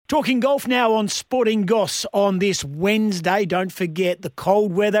Talking golf now on Sporting Goss on this Wednesday. Don't forget the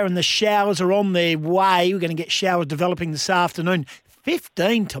cold weather and the showers are on their way. We're going to get showers developing this afternoon.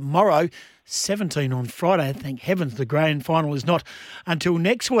 15 tomorrow, 17 on Friday. Thank heavens the grand final is not until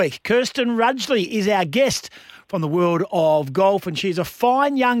next week. Kirsten Rudgeley is our guest from the world of golf, and she's a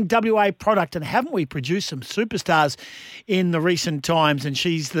fine young WA product. And haven't we produced some superstars in the recent times? And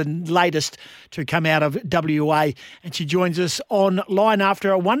she's the latest to come out of WA, and she joins us online after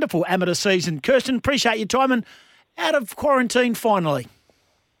a wonderful amateur season. Kirsten, appreciate your time and out of quarantine finally.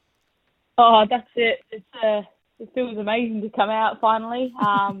 Oh, that's it. It feels amazing to come out finally.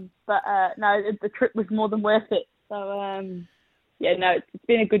 But the trip was more than worth it. So, it's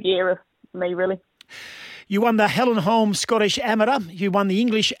been a good year for me, really. You won the Helen Holmes Scottish Amateur. You won the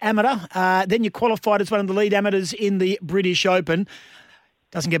English Amateur. Then you qualified as one of the lead amateurs in the British Open.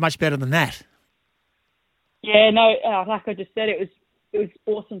 Doesn't get much better than that. Yeah, like I just said, it was an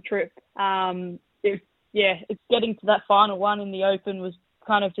awesome trip. It's getting to that final one in the Open was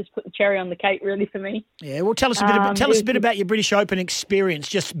kind of just put the cherry on the cake, really, for me. Yeah, well, tell us a bit about your British Open experience,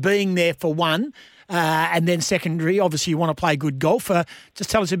 just being there for one, and then secondary. Obviously, you want to play good golf. Just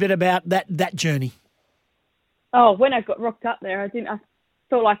tell us a bit about that journey. Oh, when I got rocked up there, I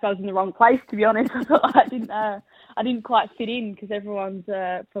felt like I was in the wrong place, to be honest. I thought I didn't quite fit in because everyone's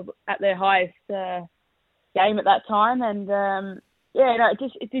at their highest game at that time, and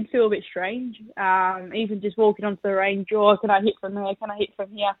it did feel a bit strange. Even just walking onto the range, can I hit from there? Can I hit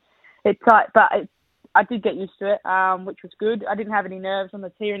from here? It's tight, but I did get used to it, which was good. I didn't have any nerves on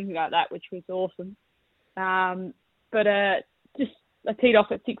the tee or anything like that, which was awesome. I teed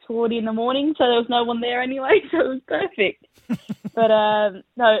off at 6:40 in the morning, so there was no one there anyway, so it was perfect. But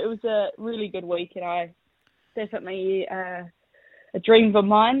it was a really good week, and I definitely a dream of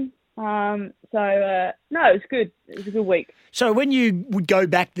mine. It was good. It was a good week. So when you would go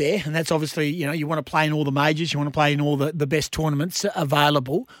back there, and that's obviously, you want to play in all the majors, you want to play in all the best tournaments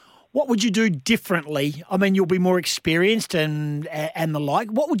available, what would you do differently? I mean, you'll be more experienced and the like.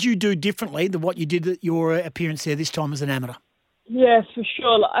 What would you do differently than what you did at your appearance there this time as an amateur? Yeah, for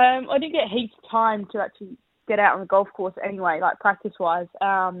sure. I didn't get heaps of time to actually get out on the golf course anyway, like practice-wise,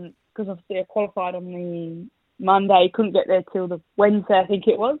 because obviously I qualified on the Monday, couldn't get there till the Wednesday, I think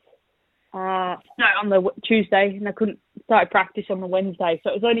it was. On the Tuesday, and I couldn't start practice on the Wednesday.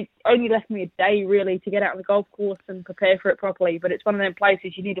 So it was only left me a day, really, to get out on the golf course and prepare for it properly. But it's one of them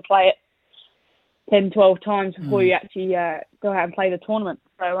places you need to play it 10, 12 times before you actually go out and play the tournament.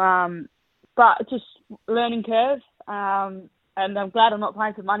 So, but just learning curve. And I'm glad I'm not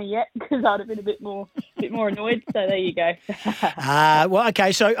playing for money yet because I'd have been a bit more annoyed. So there you go. Well,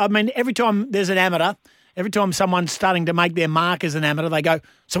 okay. So, I mean, every time there's an amateur, every time someone's starting to make their mark as an amateur, they go,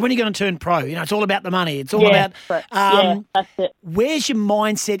 so when are you going to turn pro? It's all about the money. It's all about... that's it. Where's your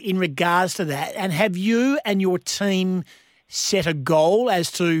mindset in regards to that? And have you and your team set a goal as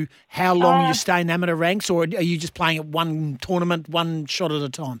to how long you stay in amateur ranks, or are you just playing at one tournament, one shot at a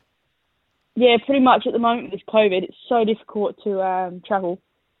time? Yeah, pretty much at the moment with COVID, it's so difficult to travel,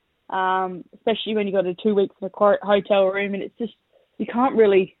 especially when you've got 2 weeks in a hotel room, and it's just, you can't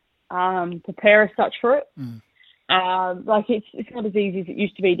really prepare as such for it. It's not as easy as it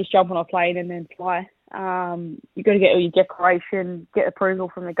used to be, just jump on a plane and then fly. You've got to get all your declaration, get approval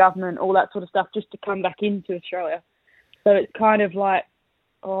from the government, all that sort of stuff just to come back into Australia. So it's kind of like,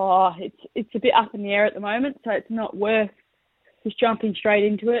 it's a bit up in the air at the moment, so it's not worth just jumping straight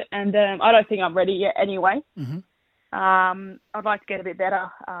into it, and I don't think I'm ready yet anyway. Mm-hmm. I'd like to get a bit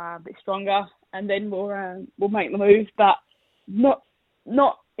better, a bit stronger, and then we'll make the move, but not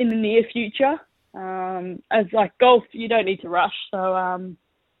in the near future. As like golf, you don't need to rush, so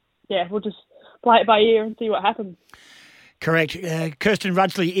we'll just play it by ear and see what happens. Correct. Kirsten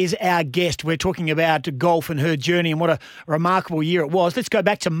Rudgeley is our guest. We're talking about golf and her journey and what a remarkable year it was. Let's go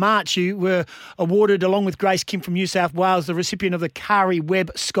back to March. You were awarded, along with Grace Kim from New South Wales, the recipient of the Kari Webb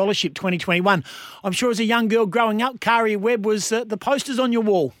Scholarship 2021. I'm sure as a young girl growing up, Kari Webb was the posters on your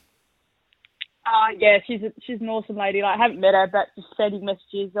wall. Yeah, she's an awesome lady. Like, I haven't met her, but just sending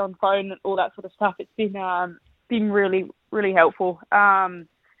messages on phone and all that sort of stuff. It's been really, really helpful, and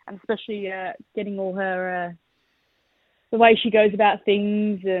especially getting all her... the way she goes about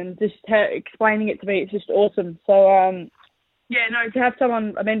things and just her explaining it to me, it's just awesome. So, to have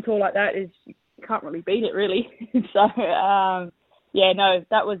a mentor like that you can't really beat it, really. So,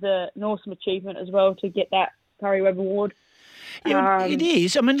 that was an awesome achievement as well to get that Kari Webb Award. Yeah, it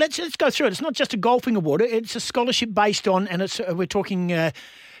is. I mean, let's go through it. It's not just a golfing award. It's a scholarship based on, and we're talking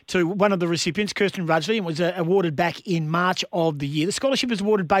to one of the recipients, Kirsten Rudgeley, and was awarded back in March of the year. The scholarship is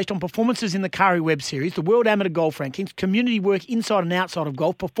awarded based on performances in the Curry Webb Series, the World Amateur Golf Rankings, community work inside and outside of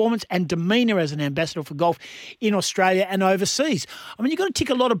golf, performance and demeanour as an ambassador for golf in Australia and overseas. I mean, you've got to tick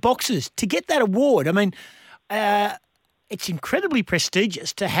a lot of boxes to get that award. I mean, it's incredibly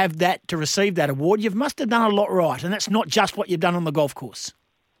prestigious to have that, to receive that award. You must have done a lot right, and that's not just what you've done on the golf course.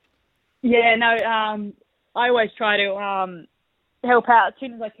 Yeah, no, I always try to help out as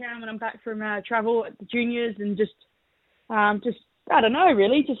soon as I can when I'm back from travel at the juniors, and just I don't know,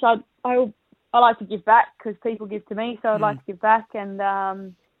 really. Just I like to give back because people give to me, so I'd like to give back, and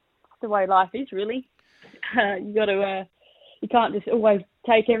it's the way life is, really. You got to you can't just always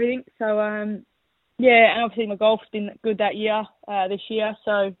take everything. So yeah, and obviously my golf's been good that year, this year.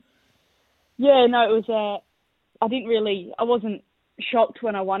 So yeah, no, it was. I wasn't shocked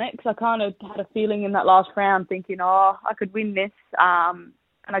when I won it, because I kind of had a feeling in that last round thinking, I could win this, and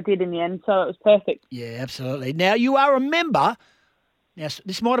I did in the end, so it was perfect. Yeah, absolutely. Now, you are a member, now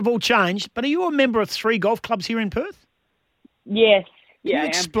this might have all changed, but are you a member of 3 golf clubs here in Perth? Yes. Can you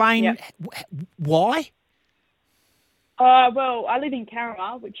explain why? Well, I live in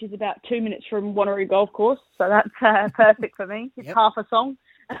Carramar, which is about 2 minutes from Wanneroo Golf Course, so that's perfect for me. It's half a song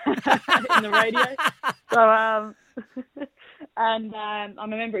in the radio. So, and I'm a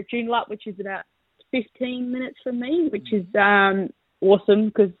member at Joondalup, which is about 15 minutes from me, which is awesome,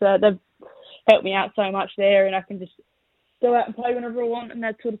 because they've helped me out so much there, and I can just go out and play whenever I want and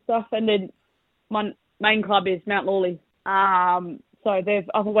that sort of stuff. And then my main club is Mount Lawley. So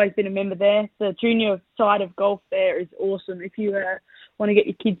I've always been a member there. The junior side of golf there is awesome. If you want to get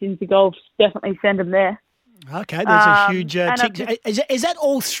your kids into golf, definitely send them there. Okay, there's a huge tick. Is that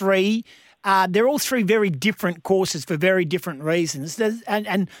all 3? They're all 3 very different courses for very different reasons.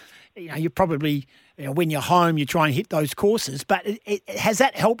 And you know, you probably, when you're home, you try and hit those courses. But has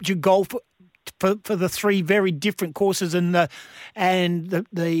that helped you golf for the 3 very different courses and the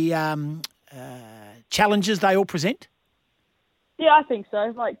challenges they all present? Yeah, I think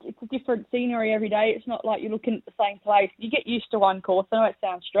so. Like, it's a different scenery every day. It's not like you're looking at the same place. You get used to one course. I know it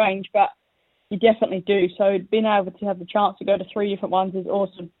sounds strange, but you definitely do. So being able to have the chance to go to 3 different ones is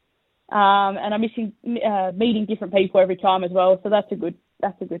awesome. And I'm missing meeting different people every time as well. So that's a good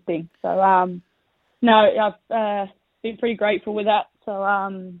thing. So no, I've been pretty grateful with that. So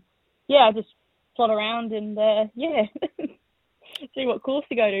yeah, I just plot around and see what course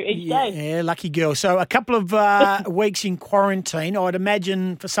to go to each day. Yeah, lucky girl. So a couple of weeks in quarantine, I'd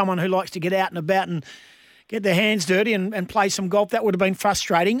imagine for someone who likes to get out and about and get their hands dirty and play some golf, that would have been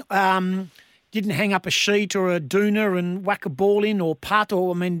frustrating. Didn't hang up a sheet or a doona and whack a ball in or putt,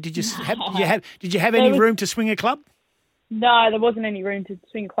 or I mean, did you have any room to swing a club? No, there wasn't any room to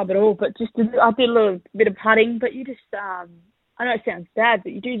swing a club at all. But I did a little bit of putting. But you just, I know it sounds bad,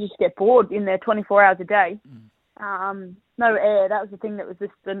 but you do just get bored in there 24 hours a day. No air. That was the thing that was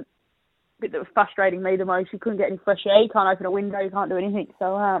just the bit that was frustrating me the most. You couldn't get any fresh air. You can't open a window. You can't do anything.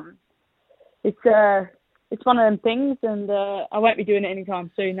 So it's one of them things, and I won't be doing it anytime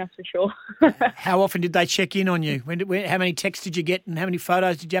soon, that's for sure. How often did they check in on you? How many texts did you get, and how many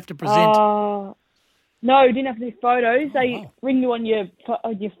photos did you have to present? No, didn't have to do photos. They ring you on your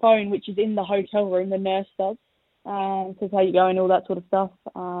phone, which is in the hotel room, the nurse does. Says how you going, all that sort of stuff.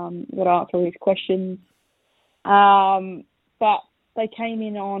 You've got to answer all these questions. But they came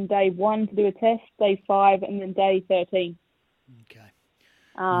in on day 1 to do a test, day 5, and then day 13.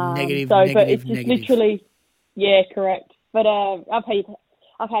 Okay. But it's just literally... Yeah, correct. But I've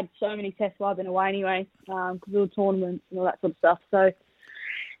had so many tests while I've been away anyway, because of all tournaments and all that sort of stuff. So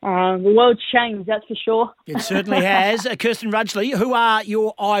the world's changed, that's for sure. It certainly has. Kirsten Rudgeley, who are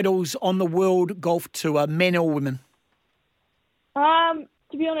your idols on the World Golf Tour, men or women? To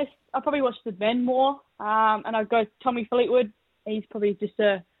be honest, I probably watch the men more, and I'd go Tommy Fleetwood. He's probably just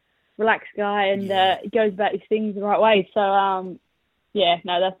a relaxed guy, and he goes about his things the right way. So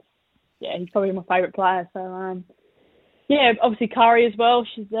he's probably my favourite player. So, obviously Curry as well.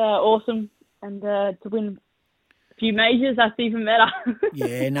 She's awesome. And to win a few majors, that's even better.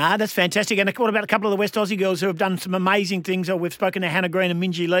 That's fantastic. And what about a couple of the West Aussie girls who have done some amazing things? We've spoken to Hannah Green and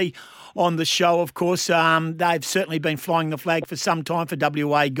Minjie Lee on the show, of course. They've certainly been flying the flag for some time for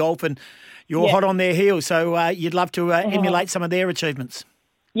WA golf, and you're hot on their heels. So you'd love to emulate some of their achievements.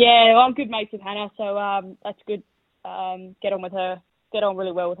 Yeah, well, I'm good mates with Hannah, so that's good. Get on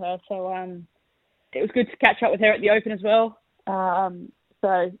really well with her. So it was good to catch up with her at the Open as well.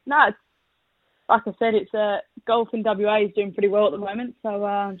 It's like I said, it's golf in WA is doing pretty well at the moment.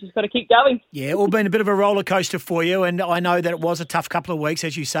 So just got to keep going. Yeah, all been a bit of a roller coaster for you, and I know that it was a tough couple of weeks,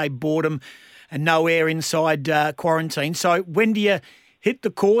 as you say, boredom and no air inside quarantine. So when do you hit the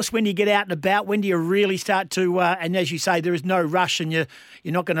course when you get out and about? When do you really start to? And as you say, there is no rush, and you're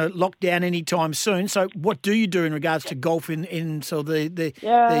not going to lock down anytime soon. So, what do you do in regards to golf in sort of the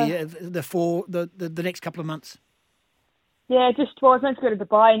next couple of months? Yeah, I was meant to go to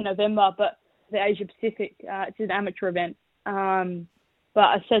Dubai in November, but the Asia Pacific, it's an amateur event. But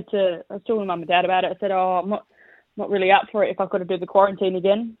I was talking to Mum and Dad about it. I said, I'm not really up for it if I've got to do the quarantine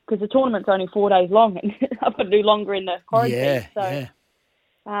again, because the tournament's only 4 days long and I've got to do longer in the quarantine.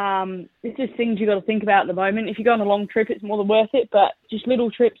 It's just things you've got to think about at the moment. If you go on a long trip, it's more than worth it, but just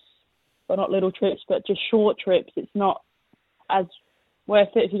little trips, well, not little trips, but just short trips, it's not as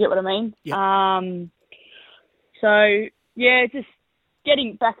worth it, if you get what I mean. Yep. Just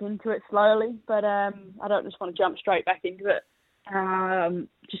getting back into it slowly, but I don't just want to jump straight back into it. I've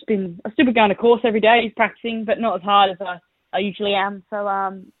still been going to course every day, practicing, but not as hard as I usually am.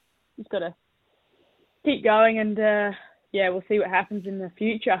 So just got to keep going, and we'll see what happens in the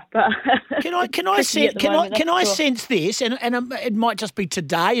future. But can I sense this? And it might just be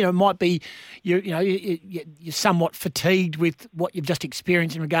today. It might be you're somewhat fatigued with what you've just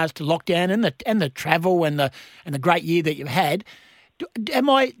experienced in regards to lockdown and the travel and the great year that you've had. Am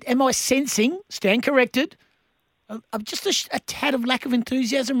I sensing? Stand corrected. Just a tad of lack of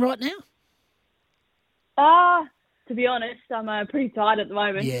enthusiasm right now? To be honest, I'm pretty tired at the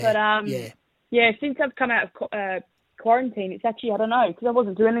moment. Since I've come out of quarantine, it's actually, I don't know, because I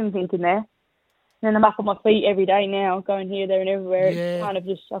wasn't doing anything in there. And then I'm up on my feet every day now, going here, there and everywhere. It's kind of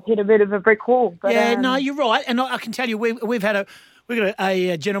just, I've hit a bit of a brick wall. But, no, you're right. And I can tell you, we've got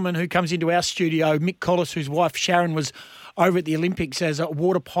a gentleman who comes into our studio, Mick Collis, whose wife Sharon was over at the Olympics as a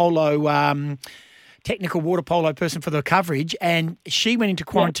water polo technical water polo person for the coverage, and she went into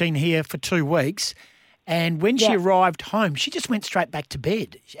quarantine here for 2 weeks, and when she arrived home, she just went straight back to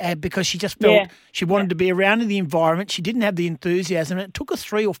bed because she just felt she wanted to be around in the environment. She didn't have the enthusiasm, and it took her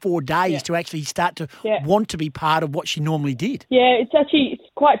 3 or 4 days to actually start to want to be part of what she normally did. Yeah, it's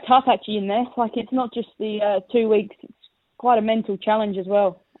quite tough actually in there. Like, it's not just the 2 weeks, it's quite a mental challenge as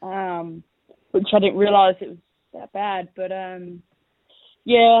well, which I didn't realise it was that bad, but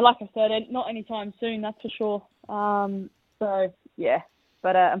like I said, not anytime soon, that's for sure.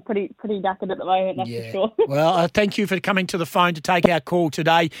 But I'm pretty knackered at the moment, that's for sure. Well, thank you for coming to the phone to take our call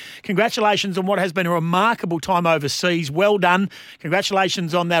today. Congratulations on what has been a remarkable time overseas. Well done.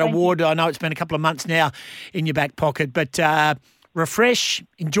 Congratulations on that award. I know it's been a couple of months now in your back pocket, but refresh,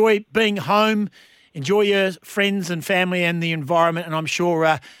 enjoy being home, enjoy your friends and family and the environment, and I'm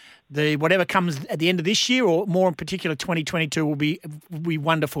sure whatever comes at the end of this year, or more in particular 2022, will be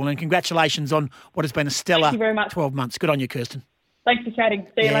wonderful. And congratulations on what has been a stellar 12 months. Good on you, Kirsten. Thanks for chatting.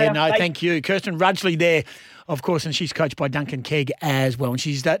 See you later. Bye. Thank you. Kirsten Rudgeley there, of course, and she's coached by Duncan Kegg as well. And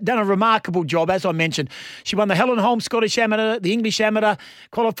she's done a remarkable job. As I mentioned, she won the Helen Holmes Scottish Amateur, the English Amateur,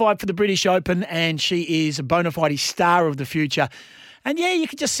 qualified for the British Open, and she is a bona fide star of the future. And, you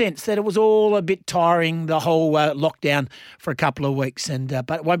could just sense that it was all a bit tiring, the whole lockdown for a couple of weeks.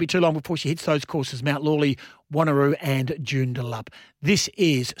 But it won't be too long before she hits those courses, Mount Lawley, Wanneroo and Joondalup. This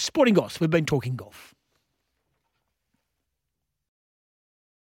is Sporting Goss. We've been talking golf.